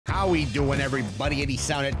How we doing, everybody? Ed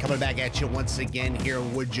Soundhead coming back at you once again here.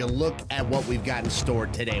 Would you look at what we've got in store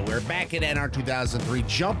today? We're back at NR2003,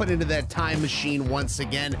 jumping into that time machine once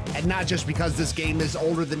again. And not just because this game is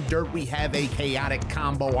older than dirt, we have a chaotic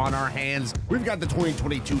combo on our hands. We've got the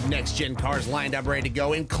 2022 next-gen cars lined up, ready to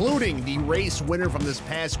go, including the race winner from this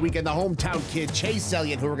past weekend, the hometown kid, Chase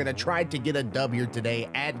Elliott, who we're going to try to get a W today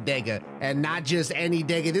at DEGA. And not just any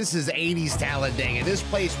DEGA, this is 80s Talladega. This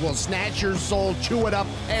place will snatch your soul, chew it up,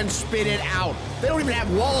 and spit it out. They don't even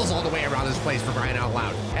have walls all the way around this place, for crying out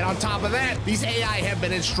loud. And on top of that, these AI have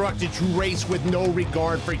been instructed to race with no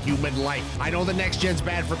regard for human life. I know the next gen's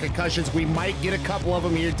bad for concussions. We might get a couple of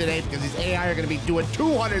them here today because these AI are going to be doing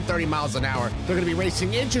 230 miles an hour. They're going to be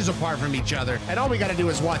racing inches apart from each other. And all we got to do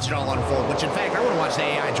is watch it all unfold, which in fact, I want to watch the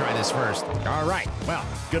AI try this first. All right, well,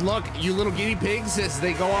 good luck, you little guinea pigs, as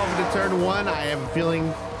they go off into turn one. I have a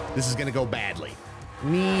feeling this is going to go badly.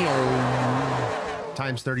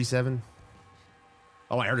 Times 37.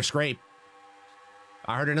 Oh, I heard a scrape.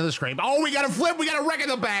 I heard another scrape. Oh, we got a flip. We got a wreck in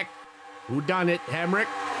the back. Who done it? Hemrick.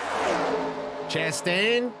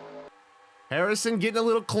 Chastain. Harrison getting a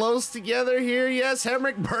little close together here. Yes,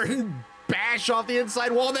 Hemrick burning bash off the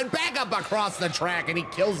inside wall, then back up across the track, and he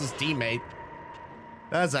kills his teammate.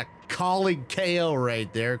 That's a colleague KO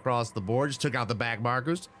right there across the board. Just took out the back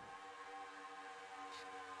markers.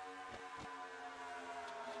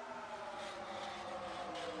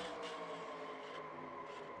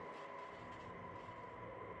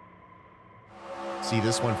 See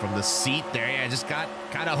this one from the seat there. Yeah, just got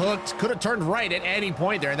kind of hooked. Could have turned right at any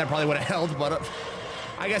point there, and that probably would have held, but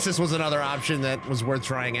I guess this was another option that was worth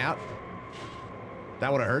trying out.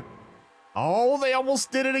 That would have hurt. Oh, they almost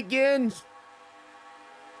did it again.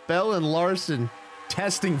 Bell and Larson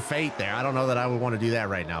testing fate there. I don't know that I would want to do that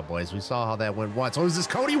right now, boys. We saw how that went once. Oh, is this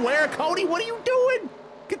Cody Ware? Cody, what are you doing?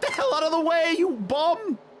 Get the hell out of the way, you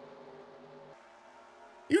bum.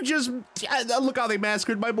 You just, look how they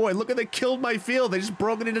massacred my boy. Look how they killed my field. They just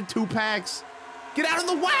broke it into 2 packs. Get out of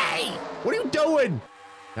the way. What are you doing?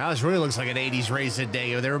 Now this really looks like an 80s race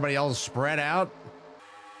today with everybody all spread out.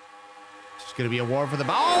 It's going to be a war for the...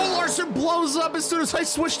 Oh, Larson blows up as soon as I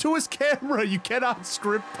switch to his camera. You cannot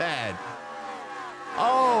script that.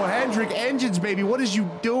 Oh, Hendrick engines, baby. What is you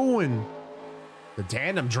doing? The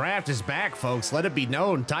tandem draft is back, folks. Let it be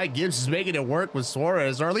known. Ty Gibbs is making it work with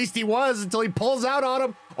Suarez, or at least he was until he pulls out on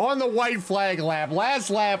him on the white flag lap. Last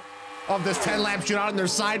lap of this 10-lap shootout, and they're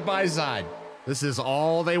side by side. This is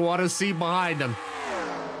all they want to see behind them.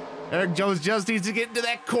 Eric Jones just needs to get into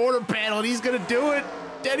that quarter panel, and he's going to do it.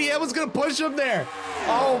 Denny Hamlin's going to push him there.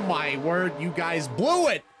 Oh, my word. You guys blew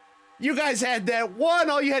it. You guys had that one.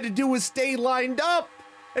 All you had to do was stay lined up.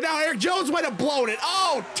 And now Eric Jones might have blown it.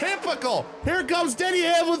 Oh, typical. Here comes Denny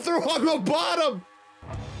Hamlin through on the bottom.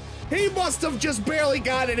 He must have just barely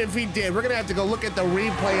got it if he did. We're going to have to go look at the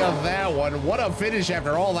replay of that one. What a finish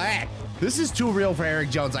after all that. This is too real for Eric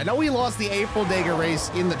Jones. I know he lost the April DEGA race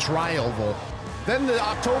in the tri-oval, then the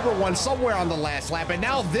October one somewhere on the last lap, and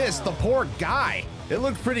now this, the poor guy. It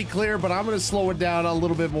looked pretty clear, but I'm going to slow it down a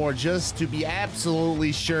little bit more just to be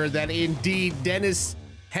absolutely sure that indeed Dennis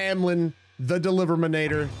Hamlin, the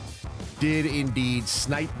Deliverminator, did indeed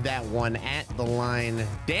snipe that one at the line.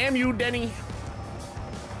 Damn you, Denny.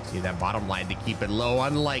 See that bottom line to keep it low,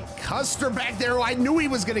 unlike Custer back there. I knew he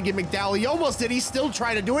was going to get McDowell. He almost did. He's still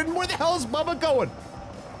trying to do it. And where the hell is Bubba going?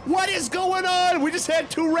 What is going on? We just had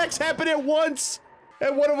 2 wrecks happen at once,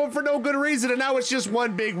 and one of them for no good reason, and now it's just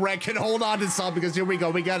one big wreck. And hold on to some, because here we go.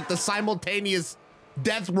 We got the simultaneous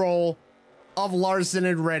death roll of Larson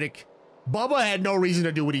and Reddick. Bubba had no reason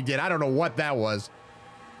to do what he did. I don't know what that was.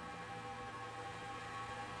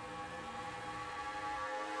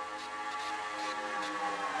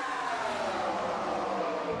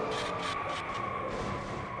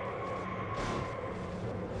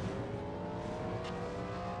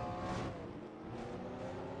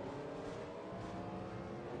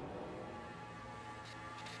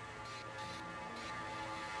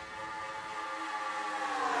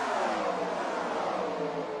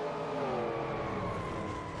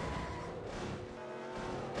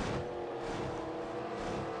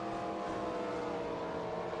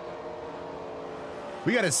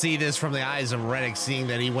 We got to see this from the eyes of Reddick, seeing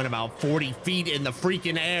that he went about 40 feet in the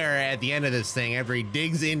freaking air at the end of this thing after he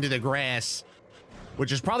digs into the grass,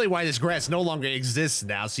 which is probably why this grass no longer exists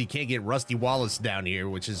now, so you can't get Rusty Wallace down here,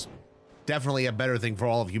 which is definitely a better thing for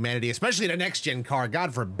all of humanity, especially in a next-gen car,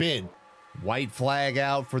 God forbid. White flag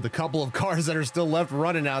out for the couple of cars that are still left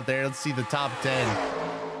running out there. Let's see the top 10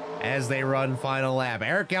 as they run final lap.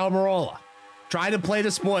 Eric Almirola trying to play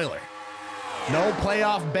the spoiler. No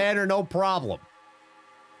playoff banner, no problem.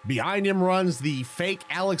 Behind him runs the fake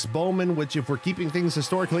Alex Bowman, which, if we're keeping things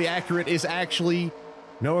historically accurate, is actually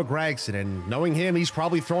Noah Gragson. And knowing him, he's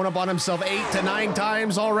probably thrown up on himself 8 to 9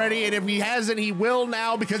 times already. And if he hasn't, he will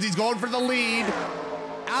now, because he's going for the lead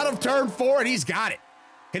out of turn 4, and he's got it.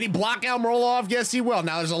 Can he block out and roll off? Yes, he will.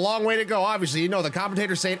 Now, there's a long way to go. Obviously, you know, the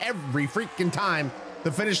commentator's saying every freaking time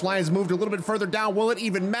the finish line has moved a little bit further down. Will it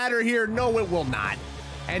even matter here? No, it will not.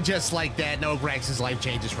 And just like that, Noah Gragson's life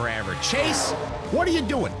changes forever. Chase, what are you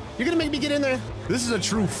doing? You're gonna make me get in there? This is a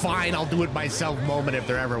true fine, I'll do it myself moment if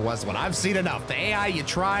there ever was one. I've seen enough. The AI, you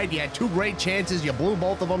tried, you had 2 great chances, you blew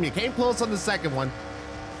both of them, you came close on the second one,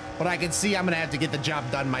 but I can see I'm gonna have to get the job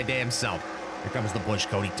done my damn self. Here comes the push,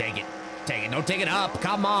 Cody, take it. Take it, no, take it up,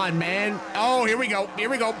 come on, man. Oh, here we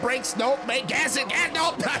go, brakes, nope, make gas it,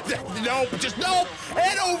 nope, nope, just nope,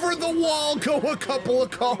 and over the wall go a couple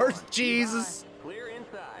of cars, Jesus.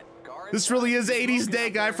 This really is 80s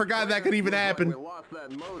DEGA. I forgot that could even happen.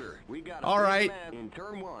 All right.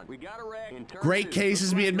 Great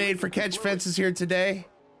cases being made for catch fences here today.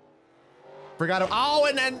 Forgot. Oh,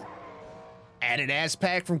 and then added ass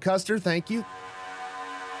pack from Custer. Thank you.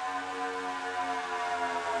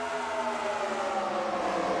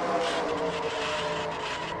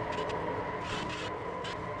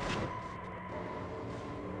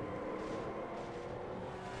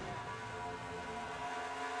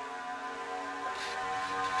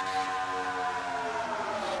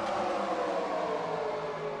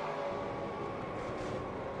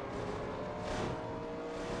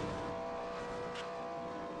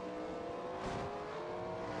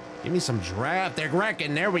 Give me some draft. They're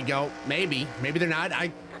wrecking. There we go. Maybe they're not.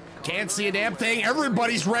 I can't see a damn thing.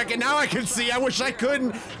 Everybody's wrecking. Now I can see. I wish I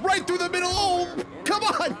couldn't. Right through the middle. Oh, come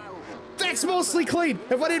on. That's mostly clean.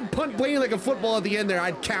 If I didn't punt Blaney like a football at the end there,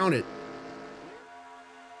 I'd count it.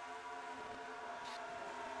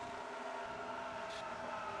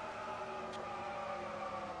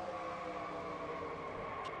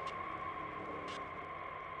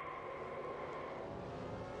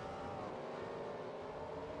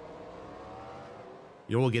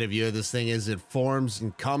 You will get a view of this thing as it forms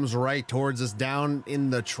and comes right towards us down in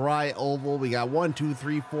the tri-oval. We got 1, 2,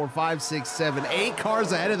 3, 4, 5, 6, 7, 8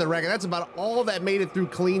 cars ahead of the record. That's about all that made it through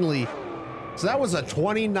cleanly. So that was a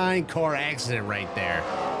 29 car accident right there.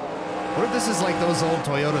 What if this is like those old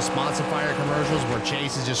Toyota Sponsifier commercials where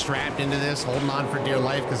Chase is just strapped into this, holding on for dear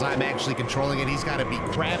life because I'm actually controlling it. He's got to be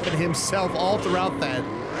crapping himself all throughout that.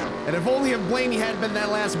 And if only if Blaney hadn't been that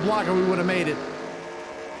last blocker, we would have made it.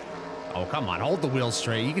 Oh, come on, hold the wheels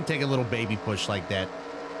straight. You can take a little baby push like that.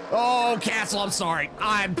 Oh, Castle, I'm sorry.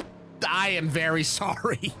 I am very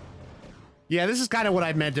sorry. Yeah, this is kind of what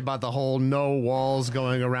I meant about the whole no walls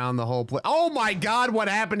going around the whole place. Oh my God, what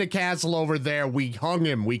happened to Castle over there? We hung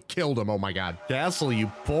him, we killed him, oh my God. Castle,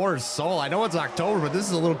 you poor soul. I know it's October, but this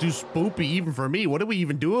is a little too spoopy even for me. What do we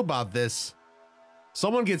even do about this?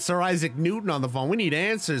 Someone get Sir Isaac Newton on the phone. We need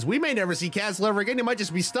answers. We may never see Castle ever again. He might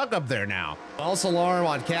just be stuck up there now. False alarm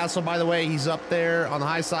on Castle, by the way. He's up there on the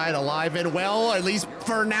high side, alive and well, at least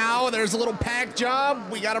for now. There's a little pack job.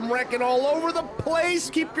 We got him wrecking all over the place.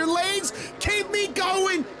 Keep your lanes. Keep me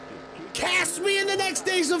going. Cast me in the next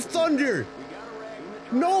days of thunder.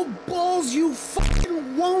 No balls, you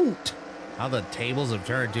fucking won't. How the tables have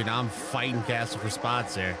turned, dude. Now I'm fighting Castle for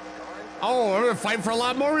spots there. Oh, we're gonna fight for a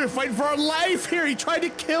lot more. We're gonna fight for our life here. He tried to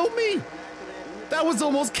kill me. That was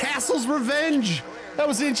almost Castle's revenge. That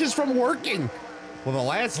was inches from working. Well, the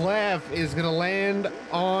last laugh is gonna land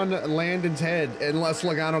on Landon's head, unless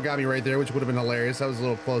Logano got me right there, which would have been hilarious. That was a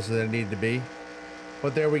little closer than it needed to be.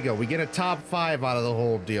 But there we go. We get a top 5 out of the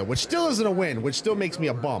whole deal, which still isn't a win, which still makes me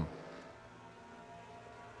a bum.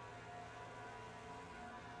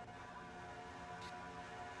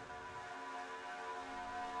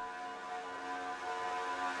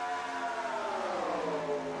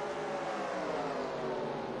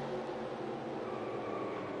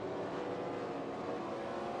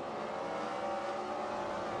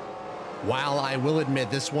 While I will admit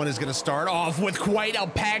this one is going to start off with quite a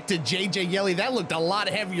pack to JJ Yelly. That looked a lot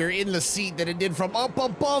heavier in the seat than it did from up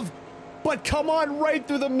above. But come on, right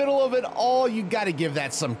through the middle of it all. You got to give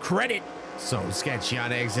that some credit. So sketchy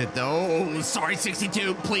on exit, though. Oh, sorry,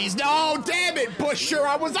 62, please. No, damn it, Busher.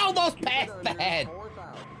 I was almost past that.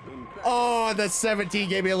 Oh, the 17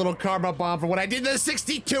 gave me a little karma bomb for what I did. The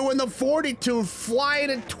 62 and the 42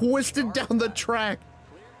 flying and twisted down the track.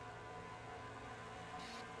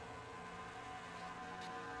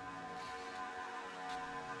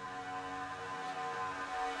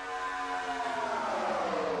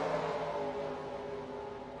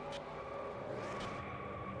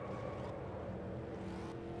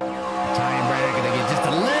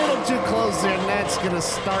 It's gonna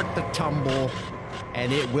start the tumble,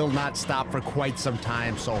 and it will not stop for quite some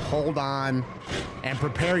time. So hold on and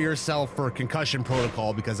prepare yourself for concussion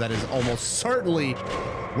protocol, because that is almost certainly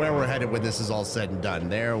where we're headed when this is all said and done.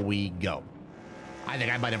 There we go. I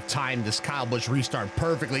think I might have timed this Kyle Busch restart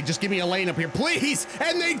perfectly. Just give me a lane up here, please.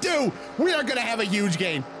 And they do. We are gonna have a huge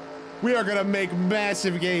gain. We are gonna make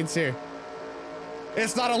massive gains here.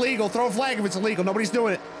 It's not illegal. Throw a flag if it's illegal. Nobody's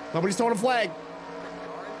doing it. Nobody's throwing a flag.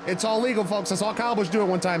 It's all legal, folks. I saw Kyle Busch do it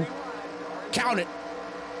one time. Count it.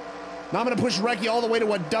 Now I'm going to push Recchi all the way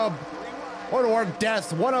to a dub. Or to our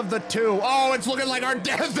death. One of the two. Oh, it's looking like our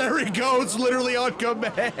death. There he goes. Literally on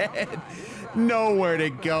command. Nowhere to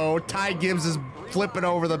go. Ty Gibbs is flipping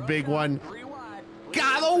over the big one.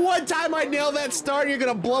 God, the one time I nail that start, you're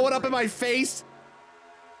going to blow it up in my face.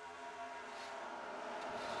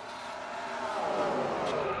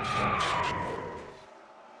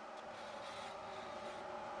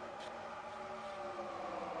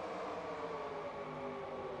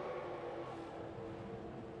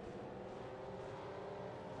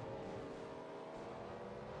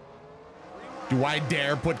 Do I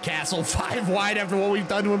dare put Castle 5 wide after what we've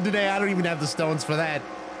done to him today? I don't even have the stones for that.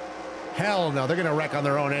 Hell no, they're gonna wreck on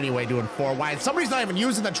their own anyway doing 4 wide. Somebody's not even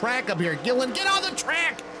using the track up here. Gillen, get on the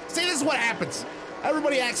track! See, this is what happens.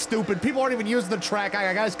 Everybody acts stupid. People aren't even using the track. I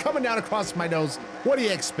got guys coming down across my nose. What do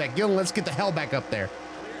you expect? Gillen, let's get the hell back up there.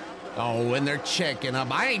 Oh, and they're checking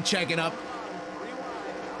up. I ain't checking up.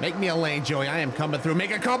 Make me a lane, Joey. I am coming through.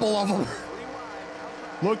 Make a couple of them.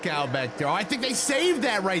 Look out back there. Oh, I think they saved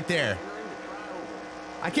that right there.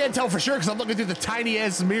 I can't tell for sure because I'm looking through the tiny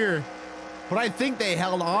ass mirror, but I think they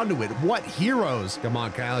held on to it. What heroes? Come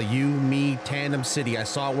on, Kyle. You, me, Tandem City. I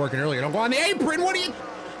saw it working earlier. Don't go on the apron. What are you?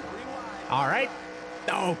 All right.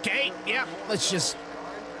 Okay. Yeah. Let's just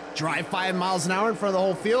drive 5 miles an hour in front of the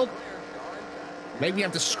whole field. Make me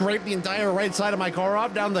have to scrape the entire right side of my car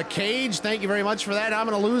off down the cage. Thank you very much for that. I'm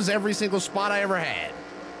going to lose every single spot I ever had.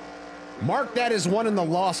 Mark that as one in the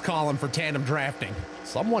loss column for tandem drafting.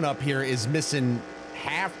 Someone up here is missing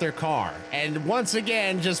half their car, and once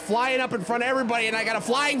again just flying up in front of everybody, and I got a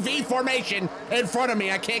flying V formation in front of me.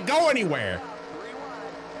 I can't go anywhere.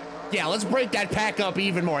 Yeah, let's break that pack up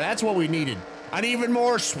even more. That's what we needed, an even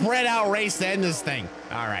more spread out race to end this thing.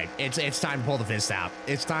 All right, it's time to pull the fist out.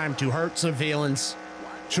 It's time to hurt some feelings.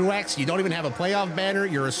 Truex, you don't even have a playoff banner.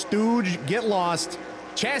 You're a stooge. Get lost.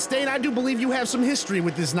 Chastain, I do believe you have some history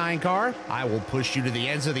with this 9 car. I will push you to the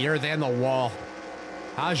ends of the earth and the wall.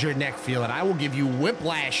 How's your neck feeling? I will give you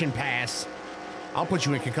whiplash and pass. I'll put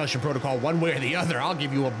you in concussion protocol one way or the other. I'll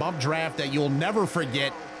give you a bump draft that you'll never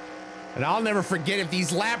forget. And I'll never forget if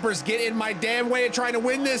these lappers get in my damn way of trying to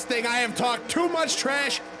win this thing. I have talked too much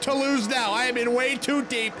trash to lose now. I am in way too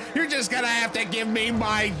deep. You're just gonna have to give me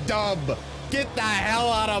my dub. Get the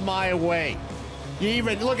hell out of my way. You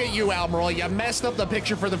even, look at you, Almirola. You messed up the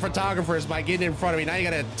picture for the photographers by getting in front of me. Now you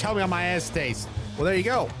gotta tell me how my ass tastes. Well, there you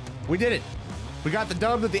go. We did it. We got the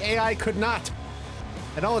dub that the AI could not.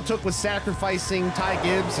 And all it took was sacrificing Ty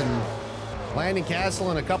Gibbs and Landon Castle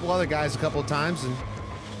and a couple other guys a couple of times, and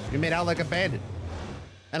we made out like a bandit.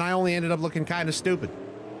 And I only ended up looking kind of stupid.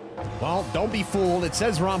 Well, don't be fooled. It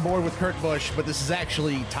says we're on board with Kurt Busch, but this is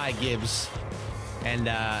actually Ty Gibbs. And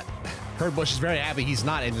Kurt Busch is very happy he's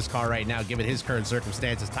not in this car right now, given his current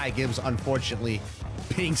circumstances. Ty Gibbs, unfortunately,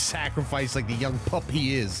 being sacrificed like the young pup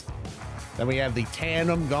he is. Then we have the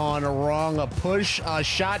tandem gone wrong. A push, a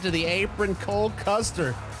shot to the apron. Cole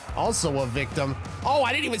Custer, also a victim. Oh,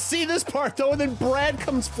 I didn't even see this part, though. And then Brad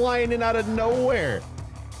comes flying in out of nowhere.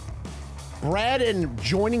 Brad and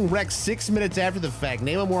joining Rex 6 minutes after the fact.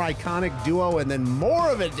 Name a more iconic duo, and then more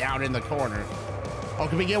of it down in the corner. Oh,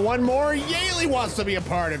 can we get one more? Yaley wants to be a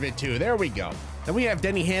part of it, too. There we go. Then we have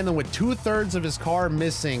Denny Hamlin with 2/3 of his car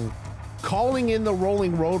missing, calling in the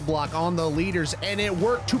rolling roadblock on the leaders, and it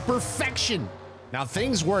worked to perfection. Now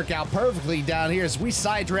things work out perfectly down here as we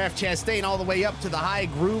side draft Chastain all the way up to the high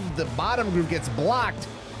groove. The bottom groove gets blocked,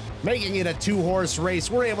 making it a 2-horse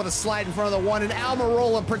race. We're able to slide in front of the one, and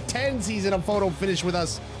Almirola pretends he's in a photo finish with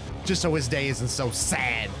us just so his day isn't so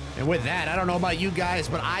sad. And with that, I don't know about you guys,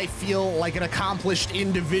 but I feel like an accomplished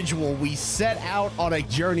individual. We set out on a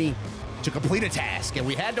journey to complete a task, and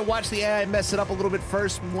we had to watch the AI mess it up a little bit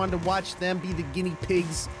first. We wanted to watch them be the guinea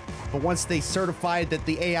pigs, but once they certified that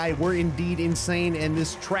the AI were indeed insane and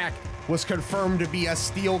this track was confirmed to be a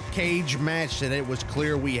steel cage match, then it was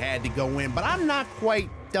clear we had to go in. But I'm not quite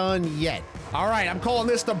done yet. All right, I'm calling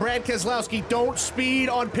this the Brad Keselowski Don't Speed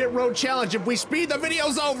on Pit Road Challenge. If we speed, the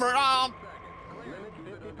video's over. Oh,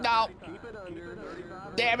 no.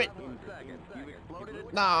 Damn it.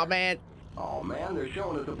 Nah, man. Oh man, they're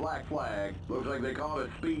showing us a black flag. Looks like they caught us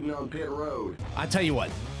speeding on pit road. I tell you what,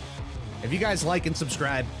 if you guys like and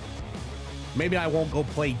subscribe, maybe I won't go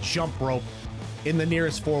play jump rope in the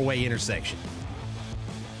nearest four-way intersection.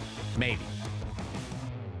 Maybe.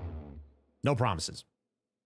 No promises.